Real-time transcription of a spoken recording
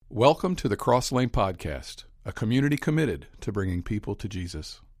Welcome to the Cross Lane Podcast, a community committed to bringing people to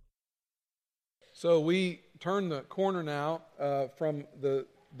Jesus. So we turn the corner now from the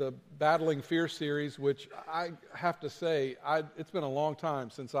Battling Fear series, which I have to say, it's been a long time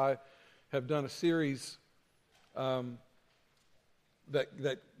since I have done a series that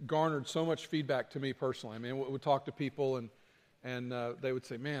garnered so much feedback to me personally. I mean, we would talk to people and they would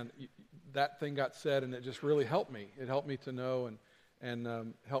say, man, that thing got said and it just really helped me. It helped me to know and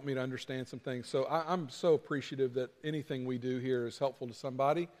help me to understand some things. So I'm so appreciative that anything we do here is helpful to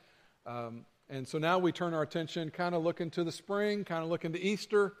somebody. And so now we turn our attention, kind of looking to the spring, kind of looking to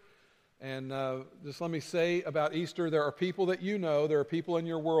Easter. And just let me say about Easter, there are people that you know, there are people in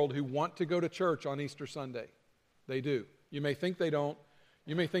your world who want to go to church on Easter Sunday. They do. You may think they don't.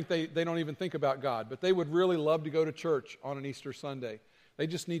 You may think they don't even think about God, but they would really love to go to church on an Easter Sunday. They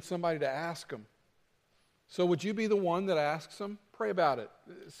just need somebody to ask them. So would you be the one that asks them? Pray about it.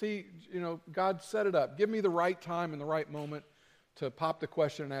 See, God set it up. Give me the right time and the right moment to pop the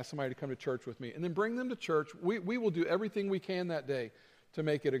question and ask somebody to come to church with me. And then bring them to church. We will do everything we can that day to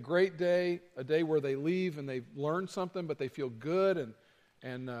make it a great day, a day where they leave and they've learned something, but they feel good.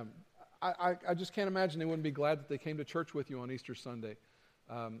 And I just can't imagine they wouldn't be glad that they came to church with you on Easter Sunday.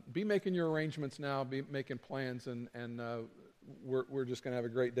 Be making your arrangements now. Be making plans, and we're just going to have a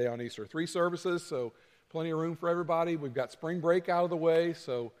great day on Easter. 3 services, so plenty of room for everybody. We've got spring break out of the way,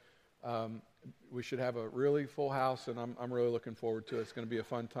 so we should have a really full house, and I'm really looking forward to it. It's going to be a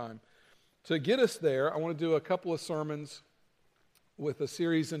fun time. To get us there, I want to do a couple of sermons with a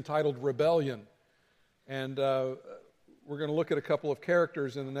series entitled Rebellion. And we're going to look at a couple of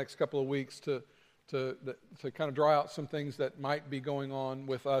characters in the next couple of weeks to kind of draw out some things that might be going on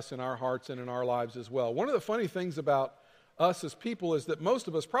with us in our hearts and in our lives as well. One of the funny things about us as people is that most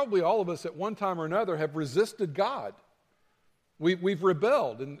of us, probably all of us at one time or another, have resisted God. We've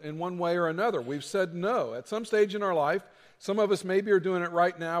rebelled in one way or another. We've said no. At some stage in our life, some of us maybe are doing it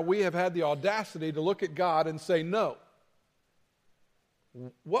right now, we have had the audacity to look at God and say no.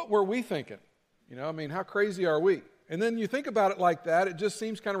 What were we thinking? How crazy are we? And then you think about it like that, it just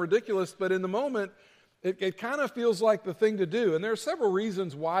seems kind of ridiculous, but in the moment, it kind of feels like the thing to do. And there are several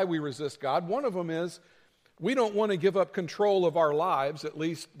reasons why we resist God. One of them is we don't want to give up control of our lives. At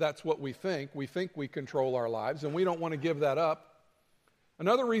least that's what we think. We think we control our lives, and we don't want to give that up.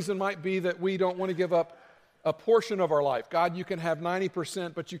 Another reason might be that we don't want to give up a portion of our life. God, you can have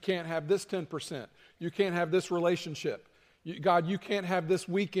 90%, but you can't have this 10%. You can't have this relationship. God, you can't have this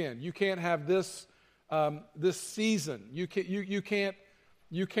weekend. You can't have this season. You can't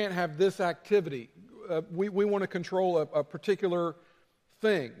have this activity. We want to control a particular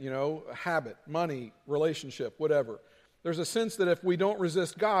thing, habit, money, relationship, whatever. There's a sense that if we don't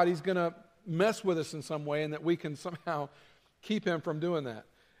resist God, He's going to mess with us in some way, and that we can somehow keep Him from doing that.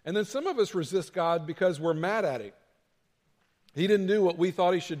 And then some of us resist God because we're mad at Him. He didn't do what we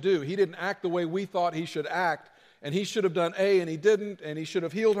thought He should do. He didn't act the way we thought He should act. And He should have done A, and He didn't, and He should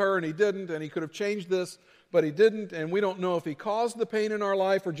have healed her, and He didn't, and He could have changed this, but He didn't, and we don't know if He caused the pain in our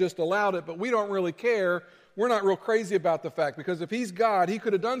life or just allowed it, but we don't really care. We're not real crazy about the fact, because if He's God, He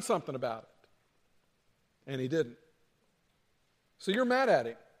could have done something about it, and He didn't. So you're mad at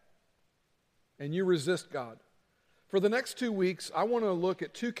Him, and you resist God. For the next 2 weeks, I want to look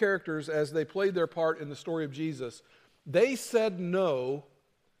at 2 characters as they played their part in the story of Jesus. They said no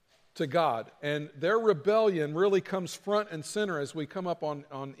to God, and their rebellion really comes front and center as we come up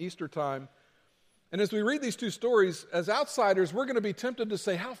on Easter time. And as we read these 2 stories, as outsiders, we're going to be tempted to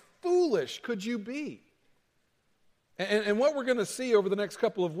say, how foolish could you be? And what we're going to see over the next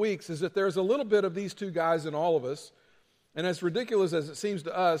couple of weeks is that there's a little bit of these 2 guys in all of us, and as ridiculous as it seems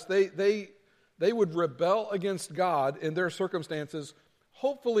to us, they would rebel against God in their circumstances.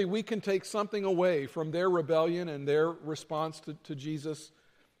 Hopefully we can take something away from their rebellion and their response to Jesus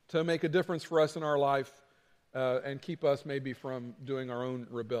to make a difference for us in our life and keep us maybe from doing our own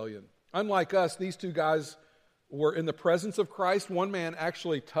rebellion. Unlike us, these 2 guys were in the presence of Christ. One man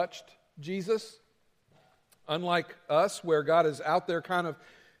actually touched Jesus. Unlike us, where God is out there kind of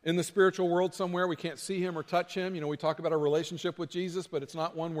in the spiritual world somewhere, we can't see Him or touch Him. We talk about our relationship with Jesus, but it's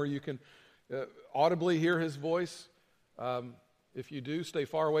not one where you can audibly hear His voice. If you do, stay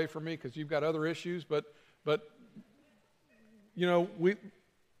far away from me because you've got other issues. But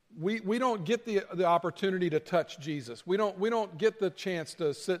we don't get the opportunity to touch Jesus. We don't get the chance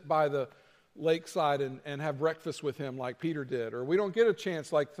to sit by the lakeside and have breakfast with Him like Peter did, or we don't get a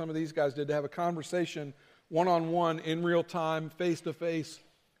chance like some of these guys did to have a conversation one-on-one in real time, face-to-face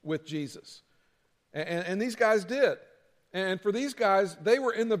with Jesus. And these guys did. And for these guys, they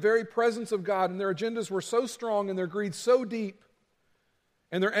were in the very presence of God, and their agendas were so strong and their greed so deep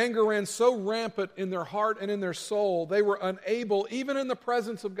And their anger ran so rampant in their heart and in their soul, they were unable, even in the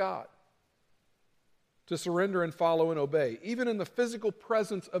presence of God, to surrender and follow and obey. Even in the physical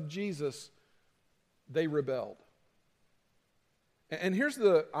presence of Jesus, they rebelled. And here's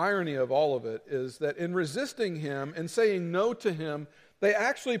the irony of all of it, is that in resisting him and saying no to him, they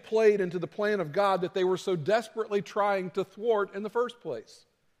actually played into the plan of God that they were so desperately trying to thwart in the first place.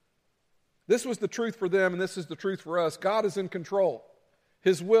 This was the truth for them, and this is the truth for us. God is in control.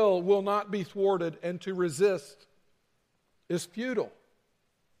 His will not be thwarted, and to resist is futile.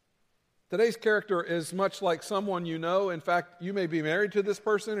 Today's character is much like someone you know. In fact, you may be married to this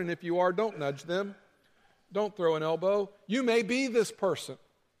person, and if you are, don't nudge them. Don't throw an elbow. You may be this person,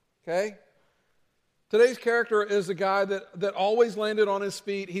 okay? Today's character is a guy that always landed on his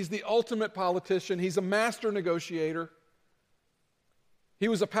feet. He's the ultimate politician. He's a master negotiator. He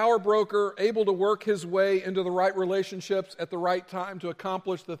was a power broker, able to work his way into the right relationships at the right time to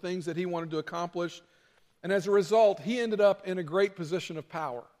accomplish the things that he wanted to accomplish. And as a result, he ended up in a great position of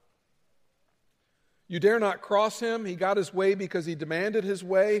power. You dare not cross him. He got his way because he demanded his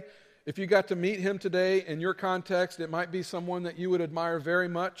way. If you got to meet him today in your context, it might be someone that you would admire very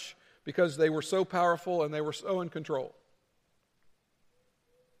much because they were so powerful and they were so in control.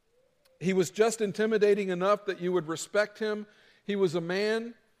 He was just intimidating enough that you would respect him. He was a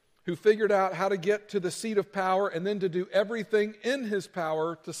man who figured out how to get to the seat of power and then to do everything in his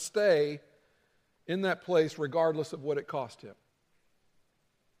power to stay in that place regardless of what it cost him.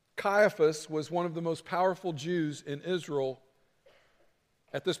 Caiaphas was one of the most powerful Jews in Israel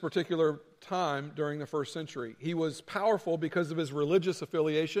at this particular time during the first century. He was powerful because of his religious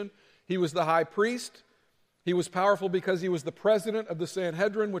affiliation. He was the high priest. He was powerful because he was the president of the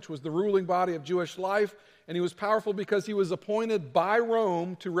Sanhedrin, which was the ruling body of Jewish life. And he was powerful because he was appointed by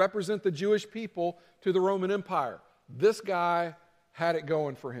Rome to represent the Jewish people to the Roman Empire. This guy had it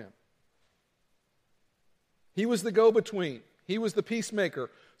going for him. He was the go-between. He was the peacemaker.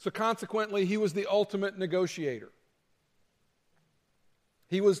 So consequently, he was the ultimate negotiator.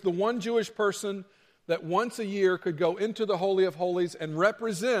 He was the one Jewish person that once a year could go into the Holy of Holies and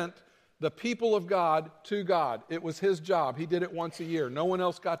represent the people of God to God. It was his job. He did it once a year. No one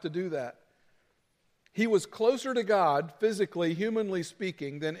else got to do that. He was closer to God, physically, humanly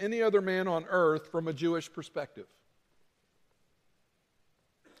speaking, than any other man on earth from a Jewish perspective.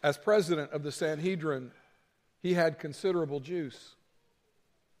 As president of the Sanhedrin, he had considerable juice.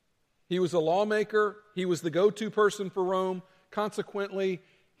 He was a lawmaker. He was the go-to person for Rome. Consequently,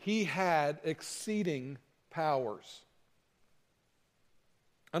 he had exceeding powers.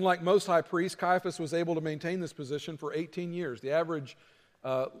 Unlike most high priests, Caiaphas was able to maintain this position for 18 years. The average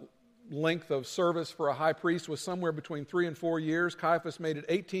length of service for a high priest was somewhere between 3 and 4 years. Caiaphas made it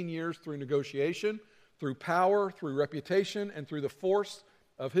 18 years through negotiation, through power, through reputation, and through the force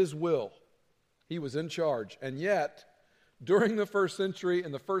of his will. He was in charge. And yet, during the first century,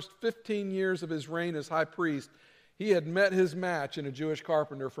 in the first 15 years of his reign as high priest, he had met his match in a Jewish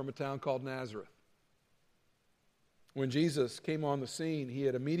carpenter from a town called Nazareth. When Jesus came on the scene, he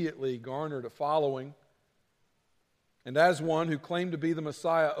had immediately garnered a following. And as one who claimed to be the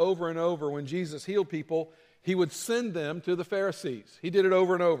Messiah over and over, when Jesus healed people, he would send them to the Pharisees. He did it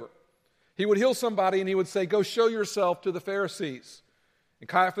over and over. He would heal somebody and he would say, "Go show yourself to the Pharisees." And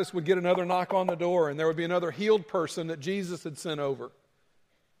Caiaphas would get another knock on the door, and there would be another healed person that Jesus had sent over.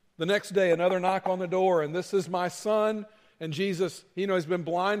 The next day, another knock on the door, and "This is my son." And Jesus, he's been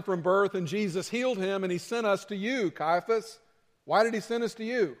blind from birth, and Jesus healed him, and he sent us to you, Caiaphas. Why did he send us to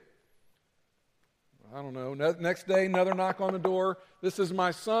you? I don't know. Next day, another knock on the door. "This is my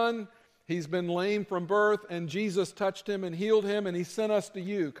son. He's been lame from birth, and Jesus touched him and healed him, and he sent us to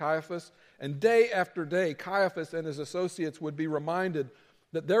you, Caiaphas." And day after day, Caiaphas and his associates would be reminded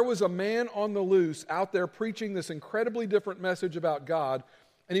that there was a man on the loose out there preaching this incredibly different message about God,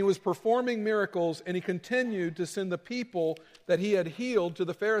 and he was performing miracles, and he continued to send the people that he had healed to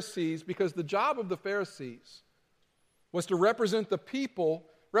the Pharisees, because the job of the Pharisees was to represent to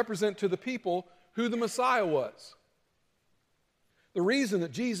the people who the Messiah was. The reason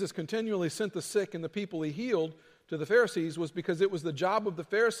that Jesus continually sent the sick and the people he healed to the Pharisees was because it was the job of the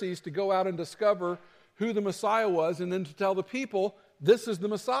Pharisees to go out and discover who the Messiah was, and then to tell the people, "This is the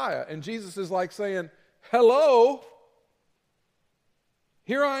Messiah." And Jesus is like saying, "Hello,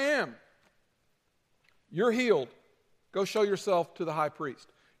 here I am. You're healed. Go show yourself to the high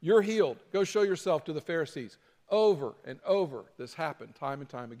priest. You're healed. Go show yourself to the Pharisees." Over and over, this happened time and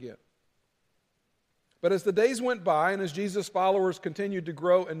time again. But as the days went by, and as Jesus' followers continued to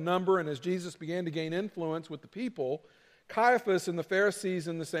grow in number, and as Jesus began to gain influence with the people, Caiaphas and the Pharisees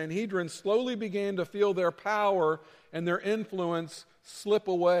and the Sanhedrin slowly began to feel their power and their influence slip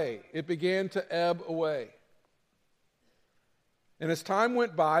away. It began to ebb away. And as time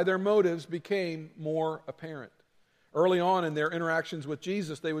went by, their motives became more apparent. Early on in their interactions with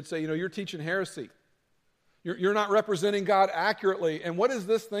Jesus, they would say, you're teaching heresy. You're not representing God accurately. And what is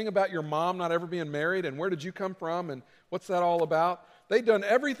this thing about your mom not ever being married? And where did you come from? And what's that all about? They'd done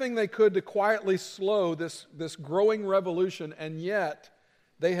everything they could to quietly slow this growing revolution, and yet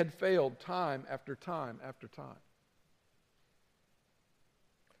they had failed time after time after time.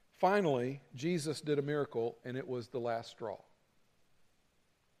 Finally, Jesus did a miracle, and it was the last straw.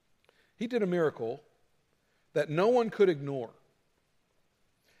 He did a miracle that no one could ignore.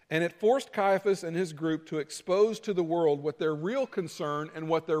 And it forced Caiaphas and his group to expose to the world what their real concern and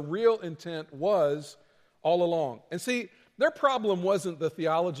what their real intent was all along. And see, their problem wasn't the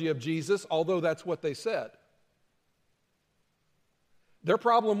theology of Jesus, although that's what they said. Their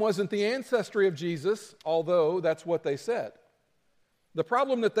problem wasn't the ancestry of Jesus, although that's what they said. The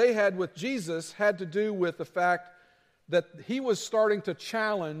problem that they had with Jesus had to do with the fact that he was starting to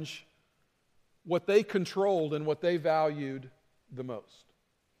challenge what they controlled and what they valued the most.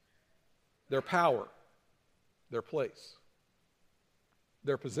 Their power, their place,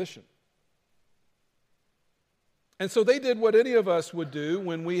 their position. And so they did what any of us would do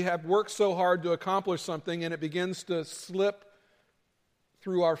when we have worked so hard to accomplish something and it begins to slip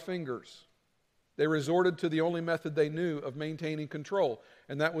through our fingers. They resorted to the only method they knew of maintaining control,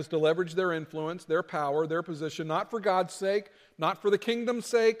 and that was to leverage their influence, their power, their position, not for God's sake, not for the kingdom's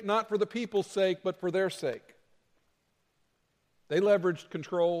sake, not for the people's sake, but for their sake. They leveraged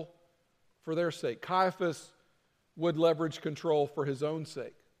control for their sake. Caiaphas would leverage control for his own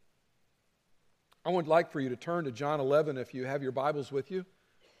sake. I would like for you to turn to John 11 if you have your Bibles with you.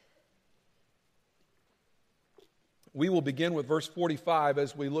 We will begin with verse 45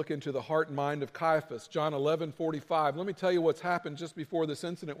 as we look into the heart and mind of Caiaphas. John 11:45. Let me tell you what's happened just before this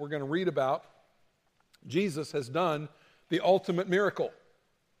incident we're going to read about. Jesus has done the ultimate miracle.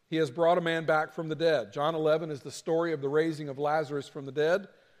 He has brought a man back from the dead. John 11 is the story of the raising of Lazarus from the dead.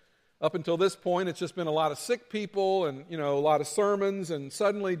 Up until this point, it's just been a lot of sick people and, a lot of sermons, and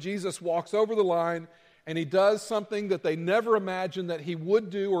suddenly Jesus walks over the line and he does something that they never imagined that he would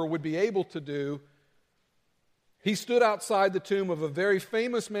do or would be able to do. He stood outside the tomb of a very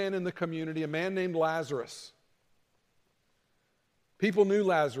famous man in the community, a man named Lazarus. People knew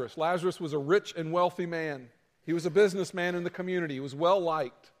Lazarus. Lazarus was a rich and wealthy man. He was a businessman in the community. He was well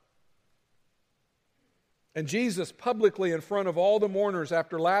liked. And Jesus publicly in front of all the mourners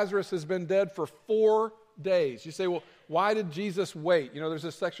after Lazarus has been dead for 4 days. You say, well, why did Jesus wait? There's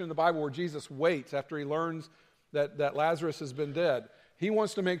this section in the Bible where Jesus waits after he learns that Lazarus has been dead. He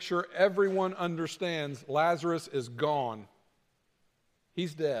wants to make sure everyone understands Lazarus is gone.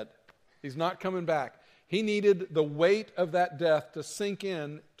 He's dead. He's not coming back. He needed the weight of that death to sink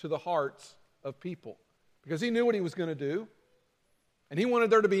in to the hearts of people because he knew what he was going to do. And he wanted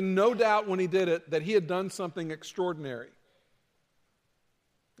there to be no doubt when he did it that he had done something extraordinary.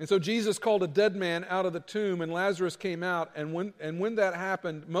 And so Jesus called a dead man out of the tomb and Lazarus came out. And when that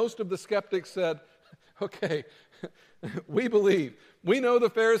happened, most of the skeptics said, okay, we believe. We know the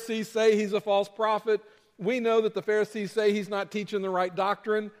Pharisees say he's a false prophet. We know that the Pharisees say he's not teaching the right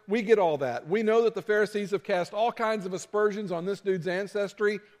doctrine. We get all that. We know that the Pharisees have cast all kinds of aspersions on this dude's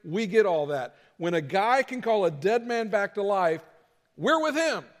ancestry. We get all that. When a guy can call a dead man back to life, we're with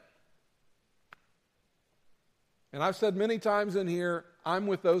him. And I've said many times in here, I'm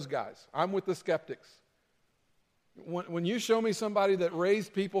with those guys. I'm with the skeptics. When you show me somebody that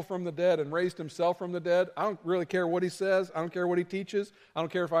raised people from the dead and raised himself from the dead, I don't really care what he says. I don't care what he teaches. I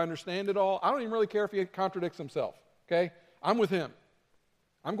don't care if I understand it all. I don't even really care if he contradicts himself. Okay? I'm with him.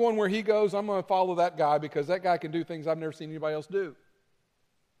 I'm going where he goes. I'm going to follow that guy because that guy can do things I've never seen anybody else do.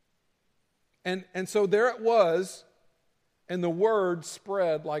 And so there it was, and the word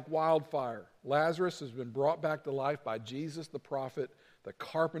spread like wildfire. Lazarus has been brought back to life by Jesus the prophet, the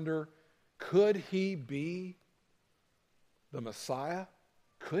carpenter. Could he be the Messiah?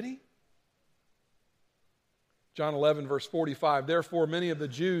 Could he? John 11, verse 45, therefore many of the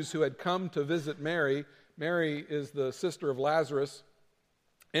Jews who had come to visit Mary is the sister of Lazarus,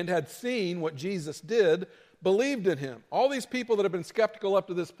 and had seen what Jesus did, believed in him. All these people that have been skeptical up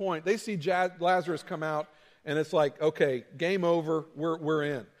to this point, they see Lazarus come out, and it's like, okay, game over, we're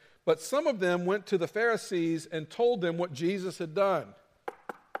in. But some of them went to the Pharisees and told them what Jesus had done.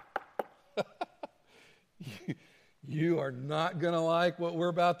 You are not going to like what we're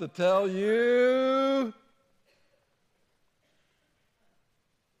about to tell you.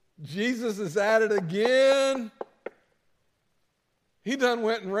 Jesus is at it again. He done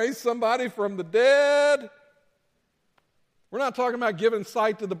went and raised somebody from the dead. We're not talking about giving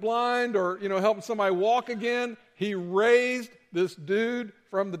sight to the blind or, helping somebody walk again. He raised this dude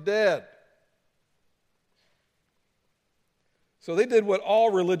from the dead. So they did what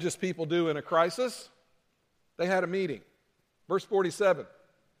all religious people do in a crisis. They had a meeting. Verse 47.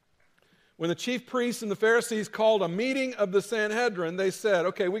 When the chief priests and the Pharisees called a meeting of the Sanhedrin, they said,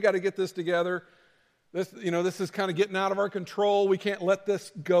 okay, we got to get this together. This is kind of getting out of our control. We can't let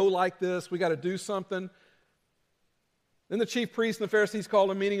this go like this. We got to do something. Then the chief priests and the Pharisees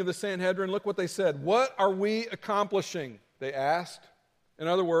called a meeting of the Sanhedrin. Look what they said. What are we accomplishing? They asked. In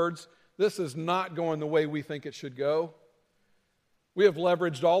other words, this is not going the way we think it should go. We have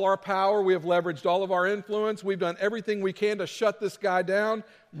leveraged all our power. We have leveraged all of our influence. We've done everything we can to shut this guy down.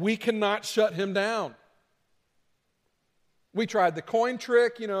 We cannot shut him down. We tried the coin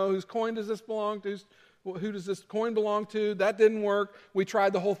trick. Whose coin does this belong to? Who does this coin belong to? That didn't work. We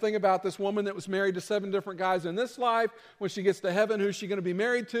tried the whole thing about this woman that was married to 7 different guys in this life. When she gets to heaven, who's she going to be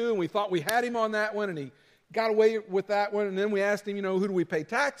married to? And we thought we had him on that one, and he got away with that one. And then we asked him, who do we pay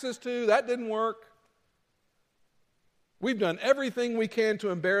taxes to? That didn't work. We've done everything we can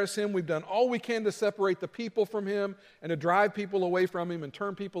to embarrass him. We've done all we can to separate the people from him and to drive people away from him and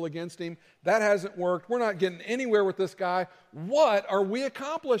turn people against him. That hasn't worked. We're not getting anywhere with this guy. What are we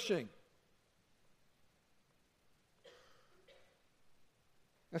accomplishing?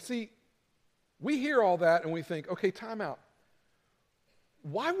 Now see, we hear all that and we think, okay, time out.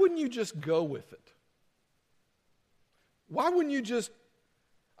 Why wouldn't you just go with it? Why wouldn't you just,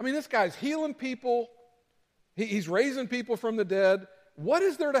 this guy's healing people. He's raising people from the dead. What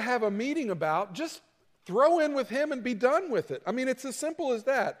is there to have a meeting about? Just throw in with him and be done with it. It's as simple as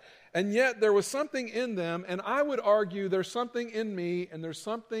that. And yet there was something in them, and I would argue there's something in me and there's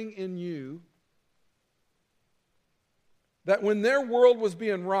something in you that when their world was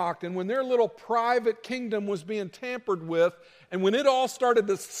being rocked and when their little private kingdom was being tampered with and when it all started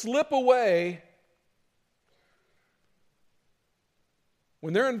to slip away,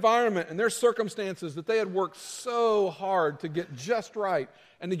 when their environment and their circumstances that they had worked so hard to get just right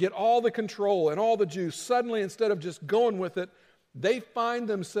and to get all the control and all the juice, suddenly instead of just going with it, they find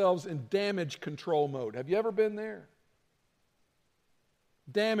themselves in damage control mode. Have you ever been there?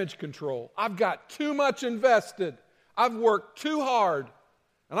 Damage control. I've got too much invested. I've worked too hard,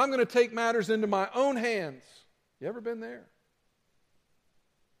 and I'm going to take matters into my own hands. You ever been there?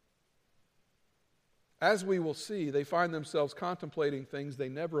 As we will see, they find themselves contemplating things they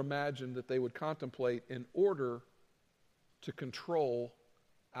never imagined that they would contemplate in order to control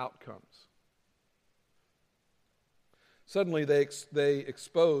outcomes. Suddenly they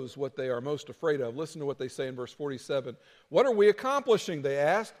expose what they are most afraid of. Listen to what they say in verse 47. What are we accomplishing, they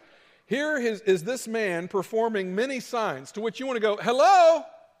asked. Here is this man performing many signs, to which you want to go, hello,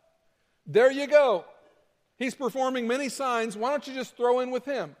 there you go. He's performing many signs. Why don't you just throw in with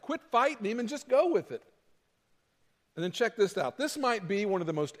him? Quit fighting him and just go with it. And then check this out. This might be one of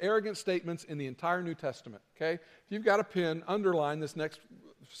the most arrogant statements in the entire New Testament. Okay? If you've got a pen, underline this next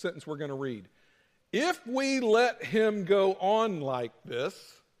sentence we're going to read. If we let him go on like this,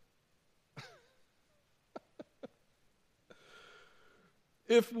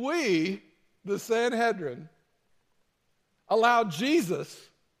 if we, the Sanhedrin, allow Jesus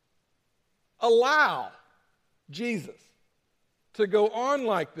to go on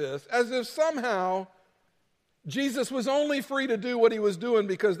like this, as if somehow Jesus was only free to do what he was doing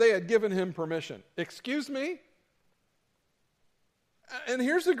because they had given him permission. Excuse me? And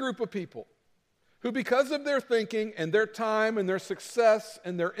here's a group of people who, because of their thinking and their time and their success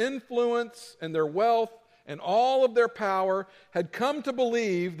and their influence and their wealth and all of their power, had come to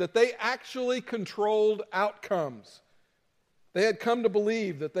believe that they actually controlled outcomes. They had come to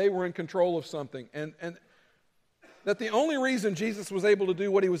believe that they were in control of something. And that the only reason Jesus was able to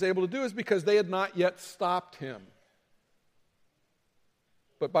do what he was able to do is because they had not yet stopped him.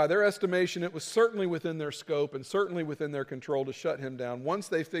 But by their estimation, it was certainly within their scope and certainly within their control to shut him down. Once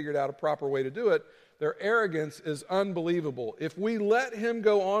they figured out a proper way to do it, their arrogance is unbelievable. If we let him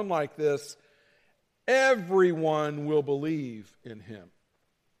go on like this, everyone will believe in him.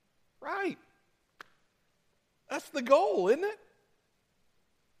 Right. That's the goal, isn't it?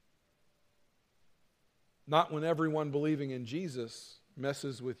 Not when everyone believing in Jesus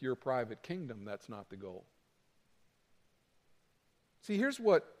messes with your private kingdom. That's not the goal. See, here's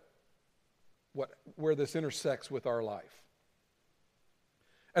where this intersects with our life.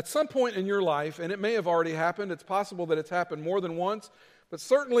 At some point in your life, and it may have already happened, it's possible that it's happened more than once, but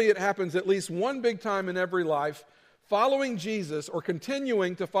certainly it happens at least one big time in every life, following Jesus or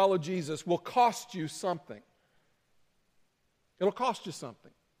continuing to follow Jesus will cost you something. It'll cost you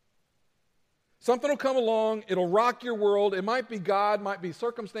something. Something will come along, it'll rock your world. It might be God, might be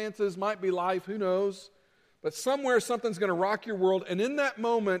circumstances, might be life, who knows? But somewhere something's going to rock your world, and in that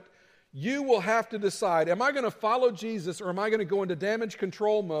moment, you will have to decide, am I going to follow Jesus or am I going to go into damage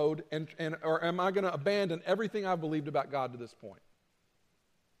control mode or am I going to abandon everything I've believed about God to this point?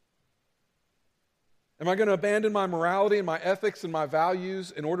 Am I going to abandon my morality and my ethics and my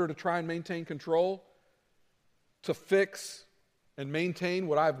values in order to try and maintain control, to fix and maintain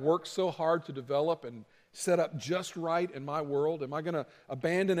what I've worked so hard to develop and set up just right in my world? Am I going to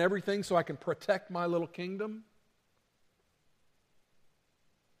abandon everything so I can protect my little kingdom?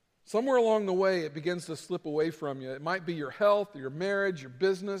 Somewhere along the way, it begins to slip away from you. It might be your health, your marriage, your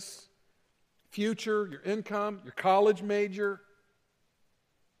business, future, your income, your college major,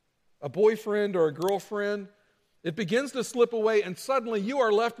 a boyfriend or a girlfriend. It begins to slip away, and suddenly you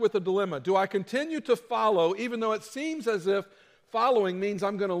are left with a dilemma. Do I continue to follow, even though it seems as if following means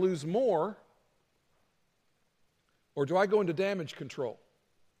I'm going to lose more, or do I go into damage control?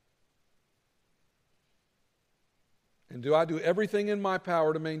 And do I do everything in my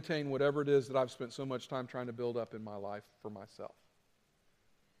power to maintain whatever it is that I've spent so much time trying to build up in my life for myself?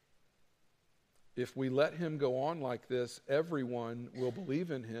 If we let him go on like this, everyone will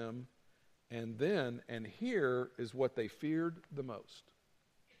believe in him, and here is what they feared the most.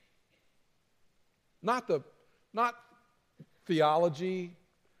 Not theology,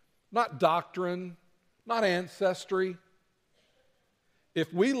 not doctrine, not ancestry.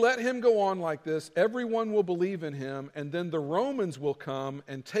 If we let him go on like this, everyone will believe in him, and then the Romans will come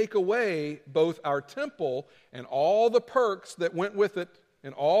and take away both our temple and all the perks that went with it,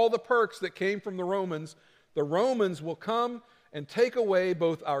 and all the perks that came from the Romans. The Romans will come and take away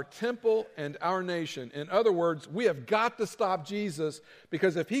both our temple and our nation. In other words, we have got to stop Jesus,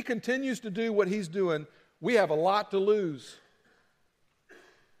 because if he continues to do what he's doing, we have a lot to lose.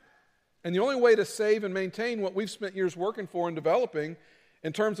 And the only way to save and maintain what we've spent years working for and developing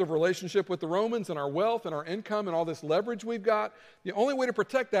in terms of relationship with the Romans and our wealth and our income and all this leverage we've got, the only way to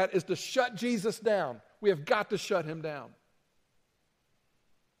protect that is to shut Jesus down. We have got to shut him down.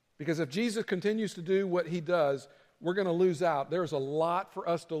 Because if Jesus continues to do what he does, we're going to lose out. There's a lot for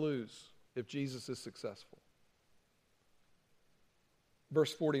us to lose if Jesus is successful.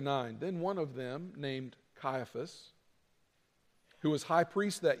 Verse 49, then one of them, named Caiaphas, who was high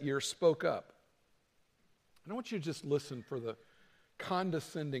priest that year, spoke up. And I want you to just listen for the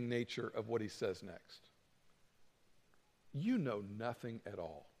condescending nature of what he says next. You know nothing at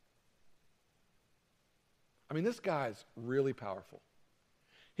all. I mean, this guy's really powerful.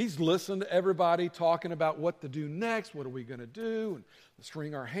 He's listened to everybody talking about what to do next. What are we going to do? And let's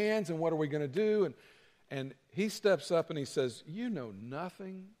wring our hands, and what are we going to do? And he steps up and he says, you know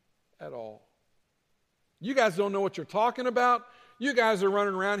nothing at all. You guys don't know what you're talking about. You guys are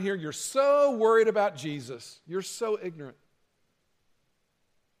running around here. You're so worried about Jesus. You're so ignorant.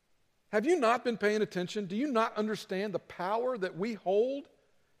 Have you not been paying attention? Do you not understand the power that we hold?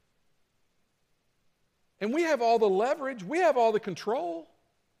 And we have all the leverage. We have all the control.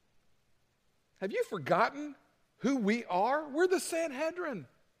 Have you forgotten who we are? We're the Sanhedrin.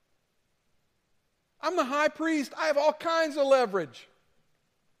 I'm the high priest. I have all kinds of leverage.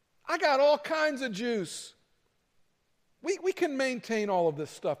 I got all kinds of juice. We can maintain all of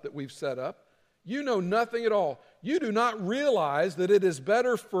this stuff that we've set up. You know nothing at all. You do not realize that it is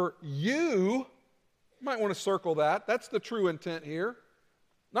better for you. You might want to circle that. That's the true intent here.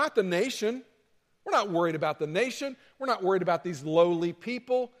 Not the nation. We're not worried about the nation. We're not worried about these lowly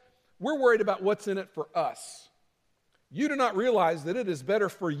people. We're worried about what's in it for us. You do not realize that it is better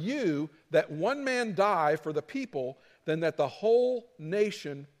for you that one man die for the people than that the whole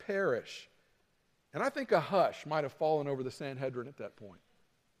nation perish. And I think a hush might have fallen over the Sanhedrin at that point.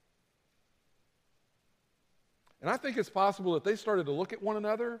 And I think it's possible that they started to look at one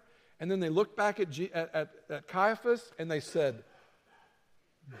another, and then they looked back at Caiaphas, and they said,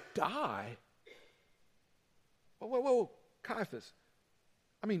 die? Whoa, Caiaphas.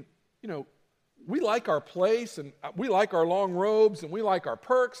 I mean, we like our place, and we like our long robes, and we like our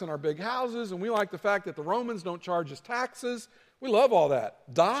perks and our big houses, and we like the fact that the Romans don't charge us taxes. We love all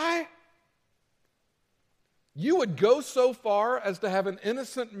that. Die? You would go so far as to have an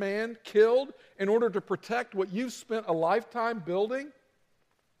innocent man killed in order to protect what you've spent a lifetime building?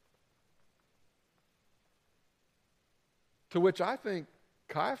 To which I think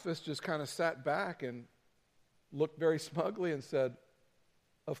Caiaphas just kind of sat back and looked very smugly and said,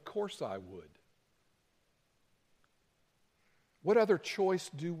 of course I would. What other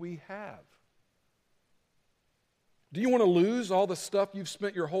choice do we have? Do you want to lose all the stuff you've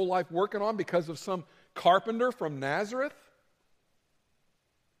spent your whole life working on because of some carpenter from Nazareth?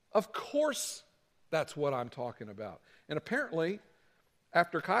 Of course That's what I'm talking about. And apparently,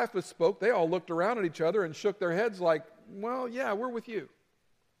 after Caiaphas spoke, they all looked around at each other and shook their heads like, well, yeah, we're with you.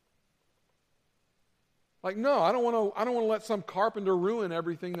 Like, no, I don't want to let some carpenter ruin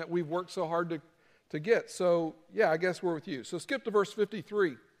everything that we've worked so hard to get. So, yeah, I guess we're with you. So skip to verse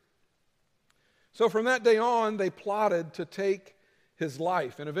 53. So from that day on, they plotted to take his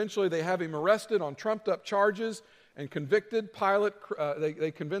life. And eventually they have him arrested on trumped-up charges and convicted.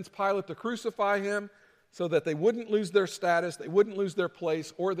 They convinced Pilate to crucify him so that they wouldn't lose their status, they wouldn't lose their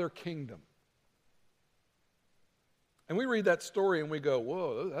place or their kingdom. And we read that story and we go,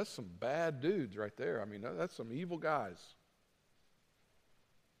 whoa, that's some bad dudes right there. I mean, that's some evil guys.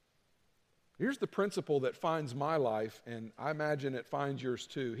 Here's the principle that finds my life, and I imagine it finds yours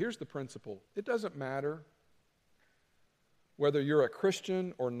too. Here's the principle. It doesn't matter whether you're a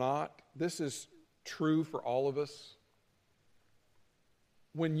Christian or not. This is true for all of us.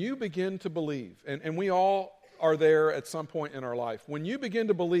 When you begin to believe, and we all are there at some point in our life, when you begin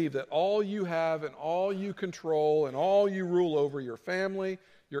to believe that all you have and all you control and all you rule over, your family,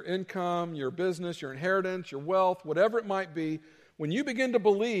 your income, your business, your inheritance, your wealth, whatever it might be, when you begin to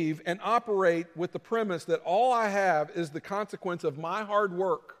believe and operate with the premise that all I have is the consequence of my hard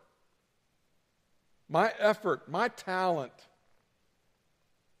work, my effort, my talent,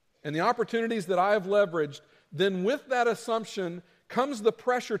 and the opportunities that I have leveraged, then with that assumption comes the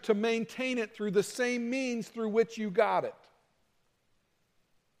pressure to maintain it through the same means through which you got it.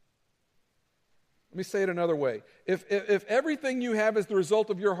 Let me say it another way. If everything you have is the result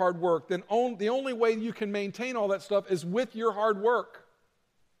of your hard work, then the only way you can maintain all that stuff is with your hard work.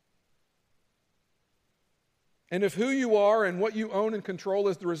 And if who you are and what you own and control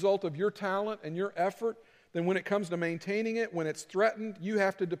is the result of your talent and your effort, then when it comes to maintaining it, when it's threatened, you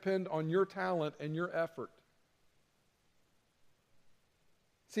have to depend on your talent and your effort.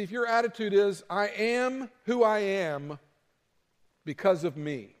 See, if your attitude is, I am who I am because of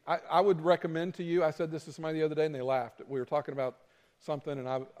me, I would recommend to you, I said this to somebody the other day and they laughed. We were talking about something and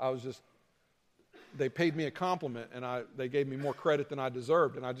I was just, they paid me a compliment and they gave me more credit than I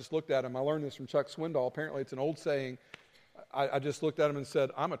deserved. And I just looked at him. I learned this from Chuck Swindoll. Apparently it's an old saying. I just looked at him and said,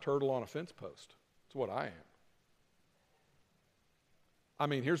 I'm a turtle on a fence post. That's what I am. I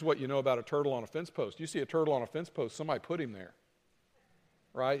mean, here's what you know about a turtle on a fence post. You see a turtle on a fence post, somebody put him there.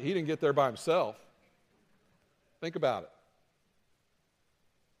 Right? He didn't get there by himself. Think about it.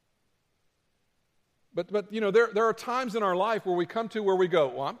 But you know, there are times in our life where we come to where we go,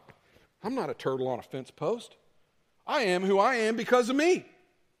 well, I'm not a turtle on a fence post. I am who I am because of me.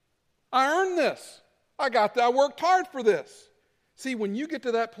 I earned this. I worked hard for this. See, when you get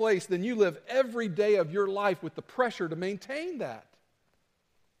to that place, then you live every day of your life with the pressure to maintain that.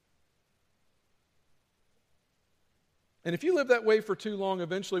 And if you live that way for too long,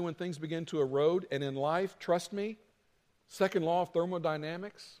 eventually when things begin to erode, and in life, trust me, second law of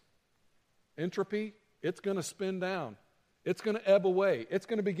thermodynamics, entropy, it's going to spin down. It's going to ebb away. It's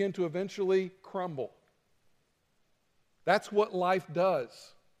going to begin to eventually crumble. That's what life does.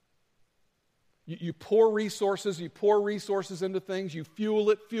 You pour resources into things, you fuel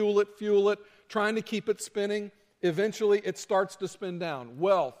it, trying to keep it spinning. Eventually, it starts to spin down.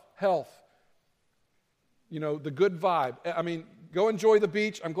 Wealth, health, you know, the good vibe. I mean, go enjoy the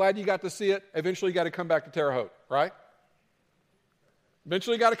beach. I'm glad you got to see it. Eventually, you got to come back to Terre Haute, right?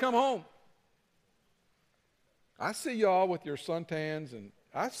 Eventually, you got to come home. I see y'all with your suntans, and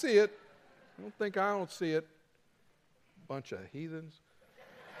I see it. I don't think I don't see it. Bunch of heathens.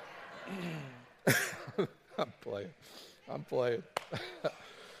 I'm playing.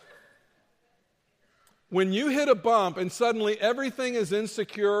 When you hit a bump and suddenly everything is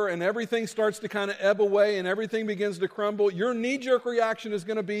insecure and everything starts to kind of ebb away and everything begins to crumble, your knee-jerk reaction is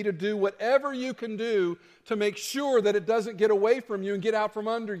going to be to do whatever you can do to make sure that it doesn't get away from you and get out from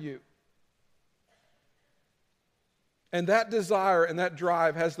under you. And that desire and that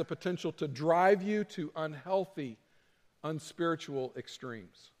drive has the potential to drive you to unhealthy, unspiritual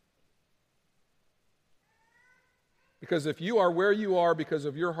extremes. Because if you are where you are because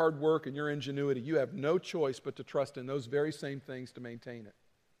of your hard work and your ingenuity, you have no choice but to trust in those very same things to maintain it.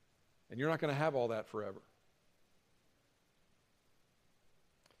 And you're not going to have all that forever.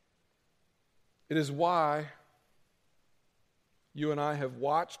 It is why you and I have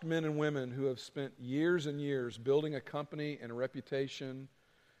watched men and women who have spent years and years building a company and a reputation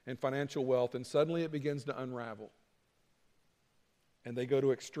and financial wealth, and suddenly it begins to unravel. And they go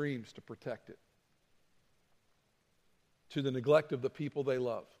to extremes to protect it, to the neglect of the people they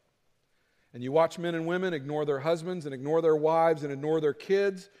love. And you watch men and women ignore their husbands and ignore their wives and ignore their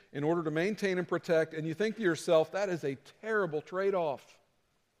kids in order to maintain and protect, and you think to yourself, that is a terrible trade-off.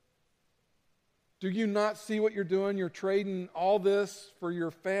 Do you not see what you're doing? You're trading all this for your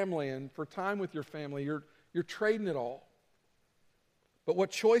family and for time with your family. You're trading it all. But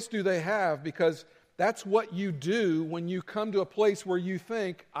what choice do they have? Because that's what you do when you come to a place where you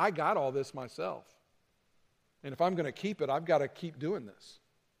think, I got all this myself. And if I'm going to keep it, I've got to keep doing this.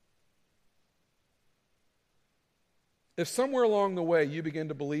 If somewhere along the way you begin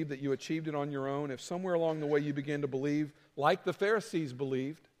to believe that you achieved it on your own, if somewhere along the way you begin to believe, like the Pharisees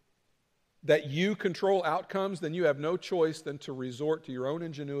believed, that you control outcomes, then you have no choice than to resort to your own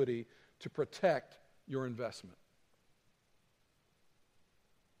ingenuity to protect your investment.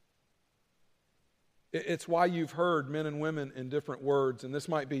 It's why you've heard men and women in different words, and this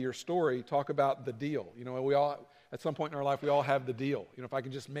might be your story, talk about the deal. You know, we all, at some point in our life, we all have the deal. You know, if I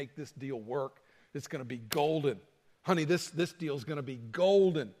can just make this deal work, it's going to be golden. Honey, this deal is going to be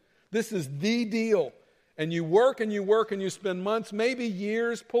golden. This is the deal. And you work and you work and you spend months, maybe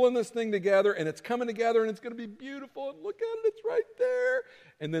years, pulling this thing together, and it's coming together and it's going to be beautiful. And look at it, it's right there.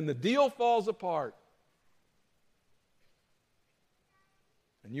 And then the deal falls apart.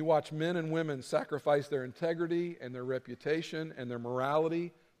 And you watch men and women sacrifice their integrity and their reputation and their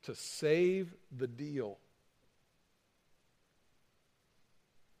morality to save the deal.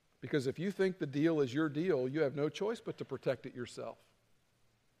 Because if you think the deal is your deal, you have no choice but to protect it yourself.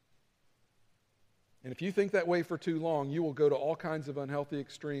 And if you think that way for too long, you will go to all kinds of unhealthy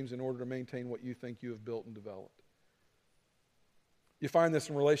extremes in order to maintain what you think you have built and developed. You find this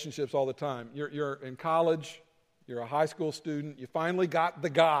in relationships all the time. You're in college, you're a high school student, you finally got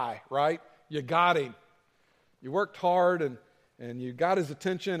the guy, right? You got him. You worked hard and you got his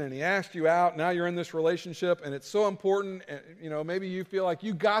attention and he asked you out. Now you're in this relationship and it's so important. And, you know, maybe you feel like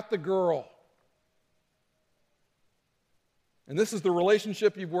you got the girl. And this is the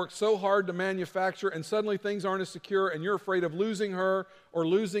relationship you've worked so hard to manufacture, and suddenly things aren't as secure and you're afraid of losing her or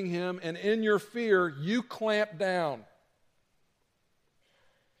losing him, and in your fear, you clamp down.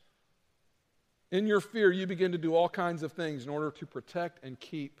 In your fear, you begin to do all kinds of things in order to protect and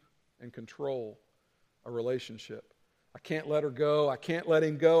keep and control a relationship. I can't let her go. I can't let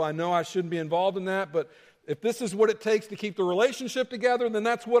him go. I know I shouldn't be involved in that, but if this is what it takes to keep the relationship together, then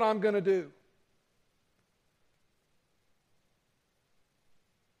that's what I'm going to do.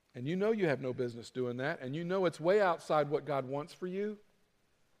 And you know you have no business doing that, and you know it's way outside what God wants for you.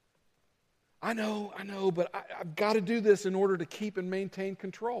 I know, but I've got to do this in order to keep and maintain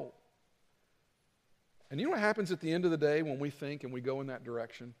control. And you know what happens at the end of the day when we think and we go in that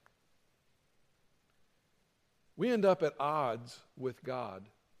direction? We end up at odds with God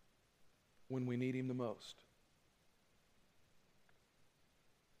when we need Him the most.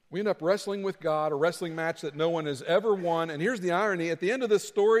 We end up wrestling with God, a wrestling match that no one has ever won. And here's the irony. At the end of this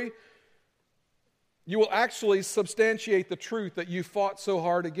story, you will actually substantiate the truth that you fought so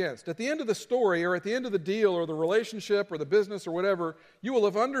hard against. At the end of the story, or at the end of the deal, or the relationship, or the business, or whatever, you will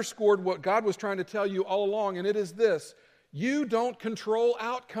have underscored what God was trying to tell you all along, and it is this: you don't control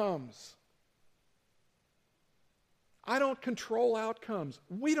outcomes. I don't control outcomes.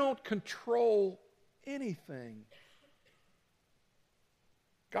 We don't control anything.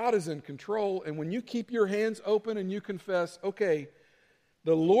 God is in control, and when you keep your hands open and you confess, okay,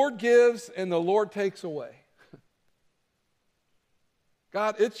 the Lord gives and the Lord takes away.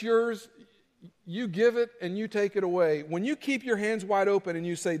 God, it's yours. You give it and you take it away. When you keep your hands wide open and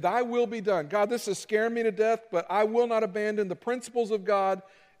you say, thy will be done. God, this is scaring me to death, but I will not abandon the principles of God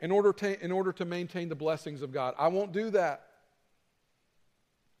in order to maintain the blessings of God. I won't do that.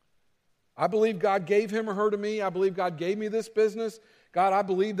 I believe God gave him or her to me. I believe God gave me this business. God, I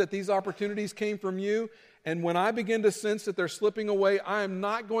believe that these opportunities came from you. And when I begin to sense that they're slipping away, I am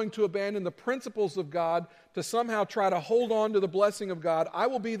not going to abandon the principles of God to somehow try to hold on to the blessing of God. I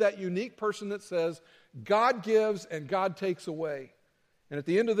will be that unique person that says, God gives and God takes away. And at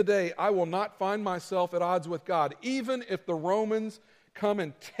the end of the day, I will not find myself at odds with God, even if the Romans come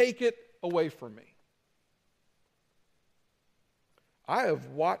and take it away from me. I have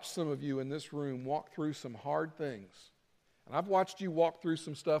watched some of you in this room walk through some hard things. And I've watched you walk through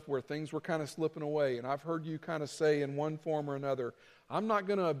some stuff where things were kind of slipping away. And I've heard you kind of say in one form or another, I'm not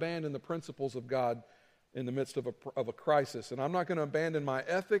going to abandon the principles of God in the midst of a crisis. And I'm not going to abandon my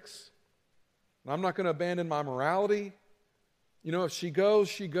ethics. And I'm not going to abandon my morality. You know, if she goes,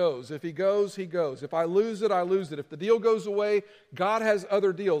 she goes. If he goes, he goes. If I lose it, I lose it. If the deal goes away, God has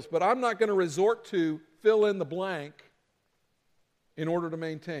other deals. But I'm not going to resort to fill in the blank in order to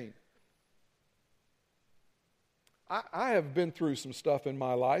maintain. I have been through some stuff in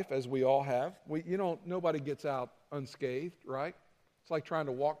my life, as we all have. Nobody gets out unscathed, right? It's like trying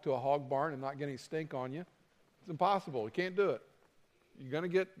to walk to a hog barn and not get any stink on you. It's impossible. You can't do it. You're going to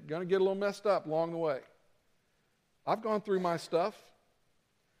get a little messed up along the way. I've gone through my stuff,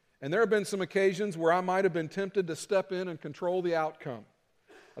 and there have been some occasions where I might have been tempted to step in and control the outcome.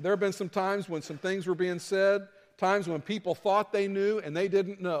 There have been some times when some things were being said, times when people thought they knew and they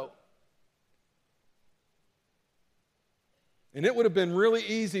didn't know. And it would have been really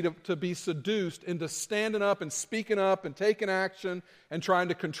easy to be seduced into standing up and speaking up and taking action and trying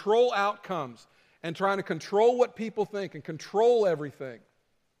to control outcomes and trying to control what people think and control everything.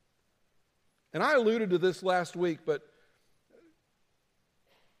 And I alluded to this last week, but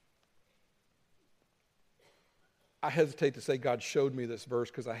I hesitate to say God showed me this verse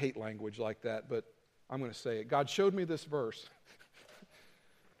because I hate language like that, but I'm going to say it. God showed me this verse.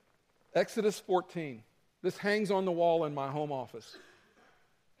 Exodus 14. This hangs on the wall in my home office.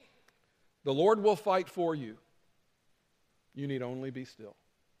 The Lord will fight for you. You need only be still.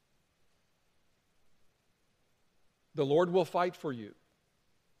 The Lord will fight for you.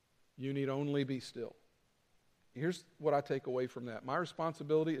 You need only be still. Here's what I take away from that. My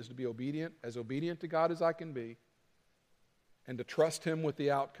responsibility is to be obedient to God as I can be, and to trust Him with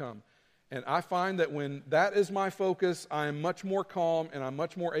the outcome. And I find that when that is my focus, I am much more calm and I'm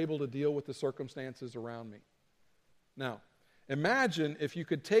much more able to deal with the circumstances around me. Now, imagine if you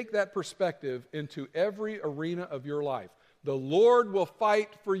could take that perspective into every arena of your life. The Lord will fight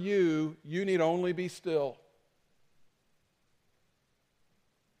for you. You need only be still.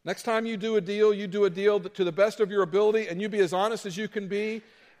 Next time you do a deal to the best of your ability, and you be as honest as you can be.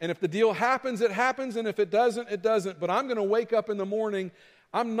 And if the deal happens, it happens, and if it doesn't, it doesn't. But I'm going to wake up in the morning.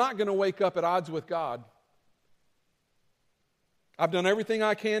 I'm not going to wake up at odds with God. I've done everything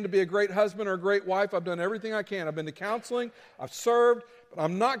I can to be a great husband or a great wife. I've done everything I can. I've been to counseling. I've served. But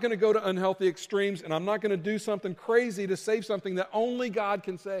I'm not going to go to unhealthy extremes, and I'm not going to do something crazy to save something that only God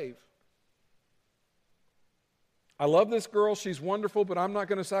can save. I love this girl. She's wonderful, but I'm not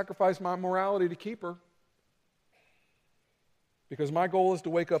going to sacrifice my morality to keep her. Because my goal is to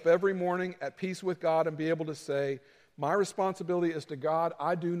wake up every morning at peace with God and be able to say, my responsibility is to God.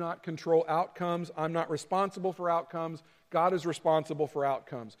 I do not control outcomes. I'm not responsible for outcomes. God is responsible for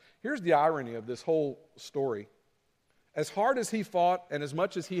outcomes. Here's the irony of this whole story. As hard as he fought and as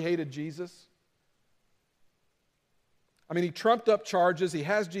much as he hated Jesus, he trumped up charges. He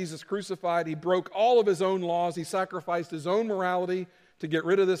has Jesus crucified. He broke all of his own laws. He sacrificed his own morality to get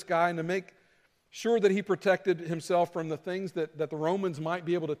rid of this guy and to make sure that he protected himself from the things that the Romans might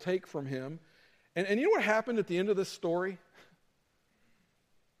be able to take from him. And you know what happened at the end of this story?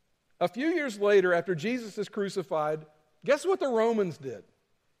 A few years later, after Jesus is crucified, guess what the Romans did?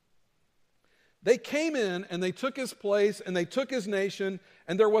 They came in and they took his place and they took his nation,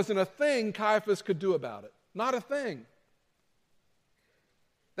 and there wasn't a thing Caiaphas could do about it. Not a thing.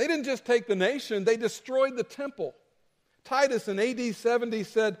 They didn't just take the nation, they destroyed the temple. Titus in AD 70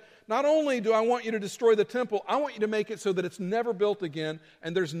 said, not only do I want you to destroy the temple, I want you to make it so that it's never built again,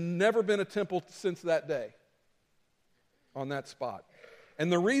 and there's never been a temple since that day on that spot.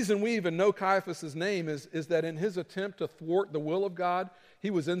 And the reason we even know Caiaphas' name is that in his attempt to thwart the will of God, he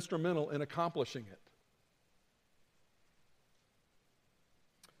was instrumental in accomplishing it.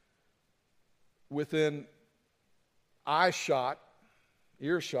 Within earshot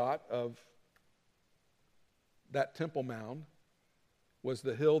of that Temple Mound was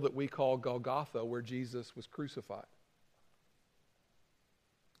the hill that we call Golgotha, where Jesus was crucified.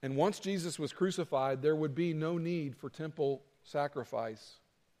 And once Jesus was crucified, there would be no need for temple sacrifice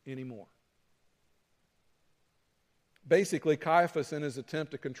anymore. Basically, Caiaphas, in his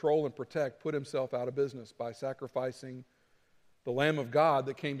attempt to control and protect, put himself out of business by sacrificing the Lamb of God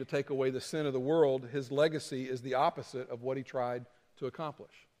that came to take away the sin of the world. His legacy is the opposite of what he tried to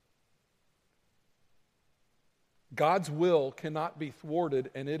accomplish. God's will cannot be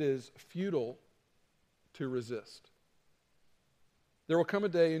thwarted, and it is futile to resist. There will come a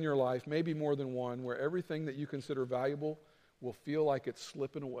day in your life, maybe more than one, where everything that you consider valuable will feel like it's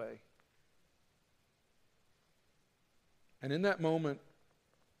slipping away. And in that moment,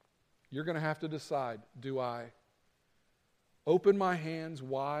 you're going to have to decide, do I open my hands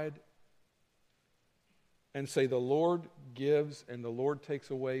wide and say, the Lord gives and the Lord takes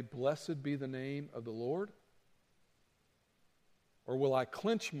away, blessed be the name of the Lord? Or will I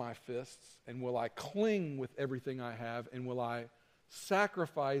clench my fists and will I cling with everything I have, and will I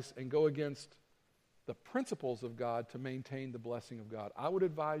sacrifice and go against the principles of God to maintain the blessing of God? I would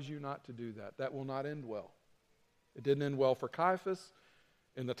advise you not to do that. That will not end well. It didn't end well for Caiaphas.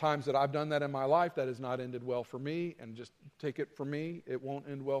 In the times that I've done that in my life, that has not ended well for me. And just take it from me, it won't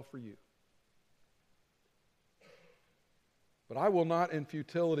end well for you. But I will not in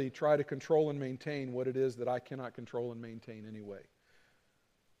futility try to control and maintain what it is that I cannot control and maintain anyway.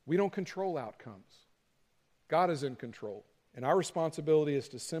 We don't control outcomes. God is in control. And our responsibility is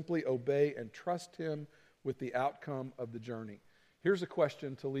to simply obey and trust Him with the outcome of the journey. Here's a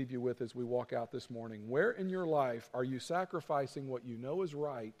question to leave you with as we walk out this morning. Where in your life are you sacrificing what you know is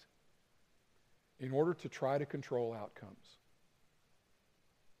right in order to try to control outcomes?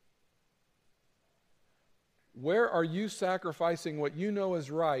 Where are you sacrificing what you know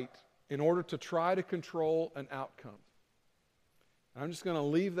is right in order to try to control an outcome? And I'm just going to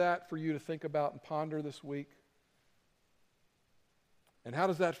leave that for you to think about and ponder this week. And how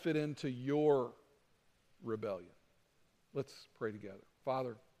does that fit into your rebellion? Let's pray together.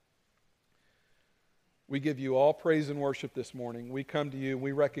 Father, we give you all praise and worship this morning. We come to you,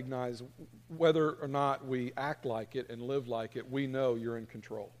 we recognize whether or not we act like it and live like it, we know you're in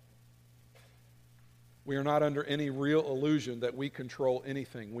control. We are not under any real illusion that we control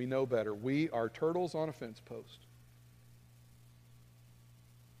anything. We know better. We are turtles on a fence post.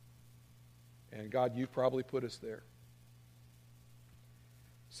 And God, you've probably put us there.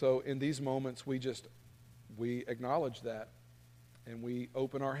 So in these moments, we acknowledge that, and we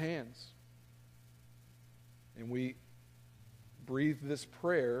open our hands, and we breathe this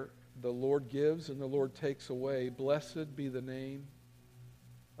prayer, the Lord gives and the Lord takes away. Blessed be the name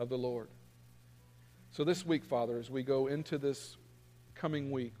of the Lord. So this week, Father, as we go into this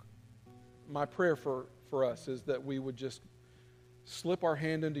coming week, my prayer for us is that we would just slip our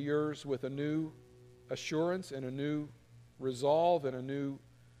hand into yours with a new assurance and a new resolve and a new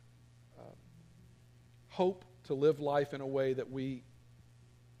hope to live life in a way that we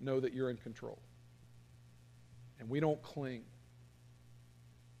know that you're in control. And we don't cling.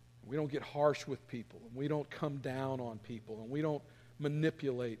 We don't get harsh with people. And we don't come down on people. And we don't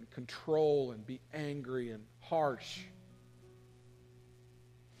manipulate and control and be angry and harsh.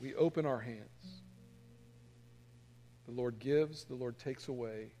 We open our hands. The Lord gives, the Lord takes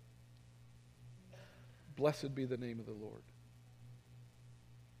away. Blessed be the name of the Lord.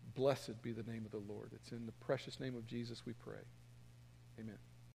 Blessed be the name of the Lord. It's in the precious name of Jesus we pray. Amen.